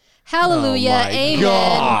Whittingham. Hallelujah. Oh my Amen.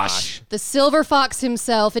 gosh. The Silver Fox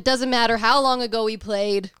himself. It doesn't matter how long ago he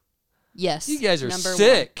played. Yes. You guys are Number one.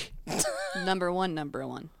 sick. Number 1. Number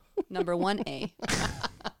 1A.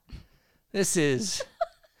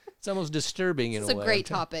 It's almost disturbing in It's a a way. great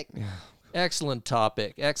topic. Excellent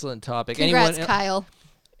topic. Excellent topic. Congrats, Anyone? Kyle.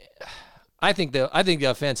 I think the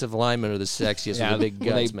offensive linemen are the sexiest Yeah, with the big they-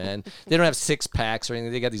 guts, man. They don't have six packs or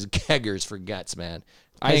anything. They got these keggers for guts, man.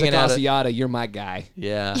 Isaac Hanging out at- Asiata, you're my guy.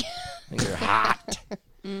 Yeah. You're hot.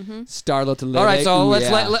 Starlo to All right, so let's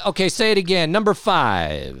yeah. okay, say it again. Number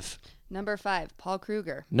 5. Number 5, Paul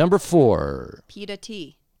Kruger. Number 4, Peta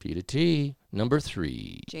T. Peter T. Number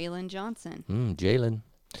 3, Jalen Johnson. Jalen.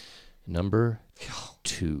 Number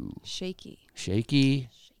 2, Shaky. Shaky.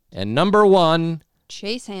 And number 1,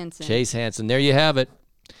 Chase Hansen. Chase Hansen. There you have it.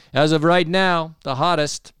 As of right now, the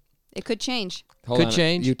hottest. It could change. Hold Could on.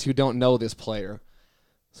 change. You two don't know this player,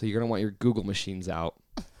 so you're gonna want your Google machines out.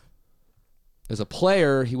 There's a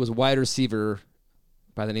player. He was a wide receiver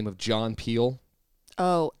by the name of John Peel.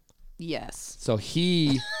 Oh, yes. So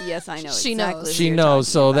he Yes, I know. She exactly knows. who She you're knows,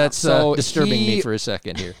 talking so about. that's So disturbing me he- for a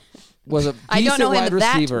second here. was a decent I don't know wide him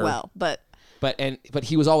that receiver, well, but but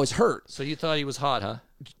he was always hurt. So you thought he was hot, huh?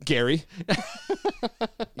 Gary,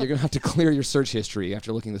 you're gonna have to clear your search history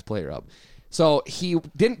after looking this player up. So he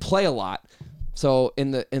didn't play a lot. So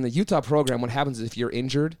in the Utah program, what happens is if you're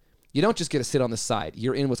injured, you don't just get to sit on the side.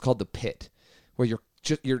 You're in what's called the pit, where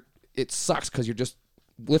you're it sucks because you're just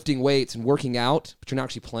lifting weights and working out, but you're not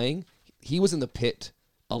actually playing. He was in the pit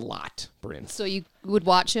a lot, Bryn. So you would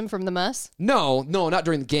watch him from the muss? No, not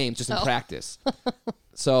during the games, just in practice.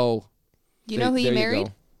 So you know who he there married?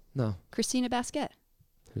 go. No, Christina Basquet.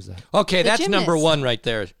 who's that? Okay, The that's number gymnast. 1 right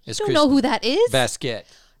there. Is Don't know who that is? Basket.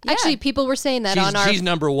 Yeah. Actually, people were saying that on our She's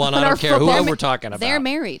number 1. on I our don't care who football- we're talking about. They're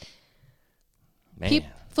married. Man.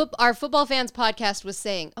 our football fans podcast was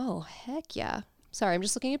saying, "Oh heck yeah!" Sorry, I'm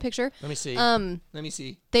just looking at a picture. Let me see. Let me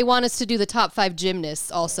see. They want us to do the top 5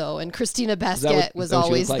 gymnasts also, and Christina Is that Basket what- was is that what she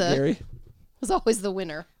always looks like, the Gary? was always the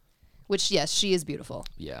winner. Which yes, she is beautiful.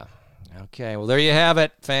 Yeah. Okay. Well, there you have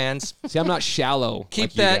it, fans. See, I'm not shallow. Keep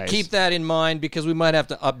like you that guys. keep that in mind because we might have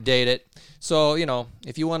to update it. So,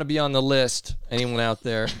 if you want to be on the list, anyone out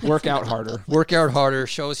there, Work out harder. work out harder,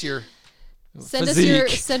 show us your Send physique.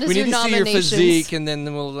 us your we need to see your nominations. physique and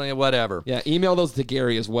then we'll whatever. Yeah, email those to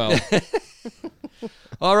Gary as well.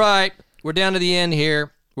 All right, we're down to the end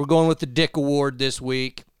here. We're going with the Dick Award this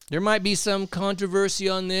week. There might be some controversy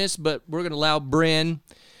on this, but we're going to allow Bryn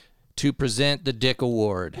to present the Dick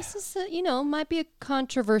Award. This is might be a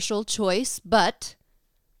controversial choice, but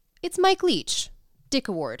it's Mike Leach, Dick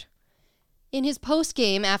Award. In his post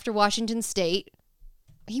game after Washington State,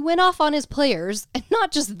 he went off on his players, and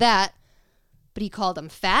not just that, but he called them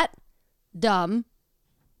fat, dumb,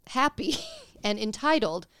 happy, and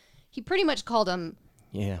entitled. He pretty much called them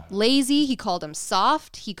Yeah. lazy. He called them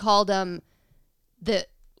soft. He called them that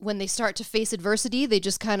when they start to face adversity, they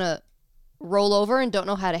just kind of roll over and don't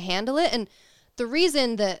know how to handle it. And the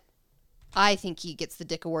reason that I think he gets the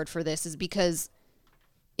Dick Award for this is because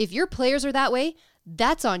if your players are that way,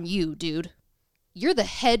 that's on you, dude. You're the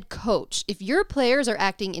head coach. If your players are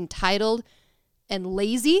acting entitled and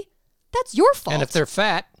lazy, that's your fault. And if they're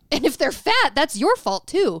fat, That's your fault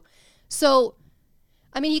too. So,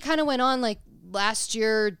 I mean, he kind of went on like last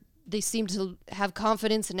year they seemed to have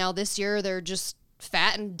confidence, and now this year they're just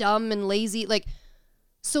fat and dumb and lazy. Like,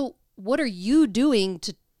 so what are you doing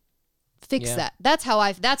to fix Yeah. that? That's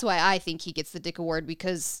why I think he gets the Dick Award,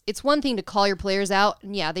 because it's one thing to call your players out,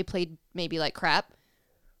 and yeah, they played maybe like crap,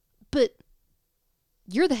 but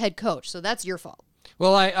you're the head coach, so that's your fault.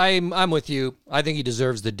 well, I'm with you. I think he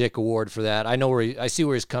deserves the Dick Award for that. I see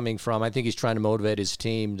where he's coming from. I think he's trying to motivate his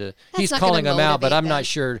team to. He's not calling gonna them out, but motivate I'm not them.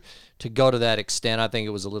 sure to go to that extent. I think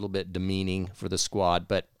it was a little bit demeaning for the squad,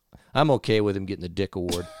 but I'm okay with him getting the Dick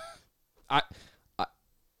Award.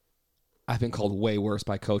 I've been called way worse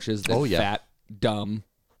by coaches than Oh, yeah. fat, dumb,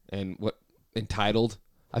 and entitled.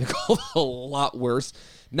 I've been called a lot worse.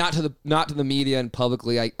 Not to the media and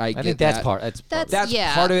publicly. I get think that's that. part. That's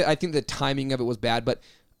yeah. part of it. I think the timing of it was bad, but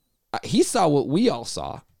he saw what we all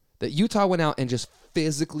saw. That Utah went out and just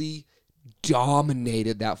physically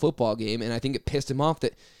dominated that football game, and I think it pissed him off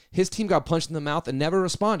that his team got punched in the mouth and never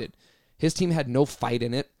responded. His team had no fight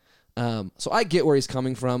in it. So I get where he's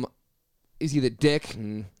coming from. Is he the dick?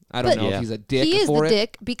 I don't But know if he's a dick he is for the it.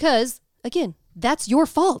 dick because, again, that's your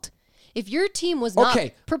fault. If your team was not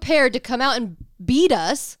Okay. prepared to come out and beat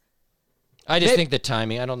us, I just They- think the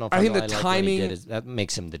timing. I don't know if I I think like the what he timing- did that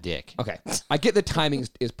makes him the dick. Okay, I get the timing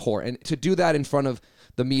is poor, and to do that in front of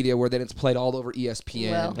the media, where then it's played all over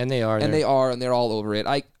ESPN, Well- And they are. and they're all over it.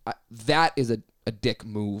 I that is a dick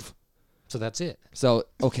move. So that's it. So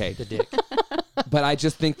okay, The dick. but I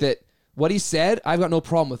just think that what he said, I've got no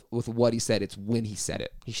problem with what he said. It's when he said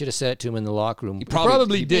it. He should have said it to him in the locker room. He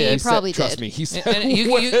He did. said- probably Trust did. me, he said And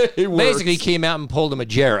you way worse. basically came out and pulled a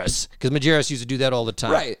Majerus because Majerus used to do that all the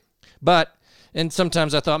time. Right. And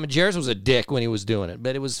sometimes I thought Majerus was a dick when he was doing it,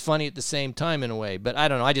 but it was funny at the same time in a way. But I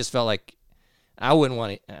don't know. I just felt like I wouldn't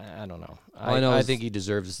want to. I don't know. I know I is- think he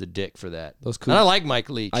deserves the dick for that. Those And I like Mike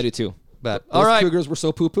Leach. I do too. But Those all right, Cougars were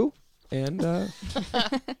so poo poo, and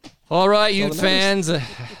all right, all Ute that fans,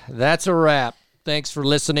 that's a wrap. Thanks for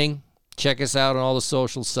listening. Check us out on all the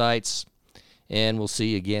social sites, and we'll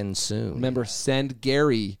see you again soon. remember, send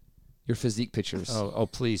Gary your physique pictures. Oh,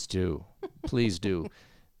 please do. Please do.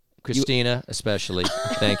 Christina, especially.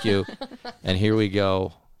 Thank you. And here we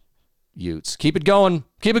go. Utes. Keep it going.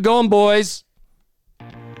 Keep it going, boys.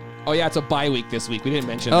 Oh yeah, it's a bye week this week. We didn't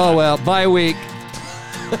mention. Oh, that. well, bye week.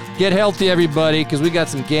 Get healthy, everybody, because we got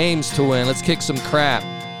some games to win. Let's kick some crap.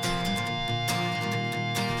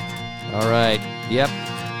 All right. Yep.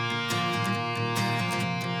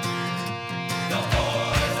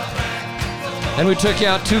 And we took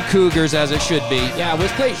out 2 Cougars, as it should be. Yeah,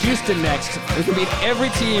 let's play Houston next. We can beat every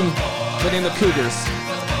team within the Cougars.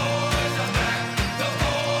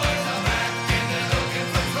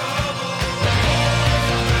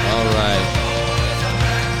 All right.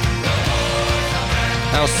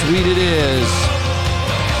 How sweet it is.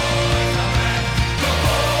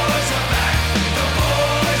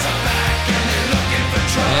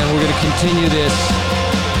 And we're going to continue this.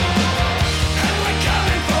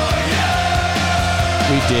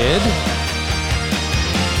 We did.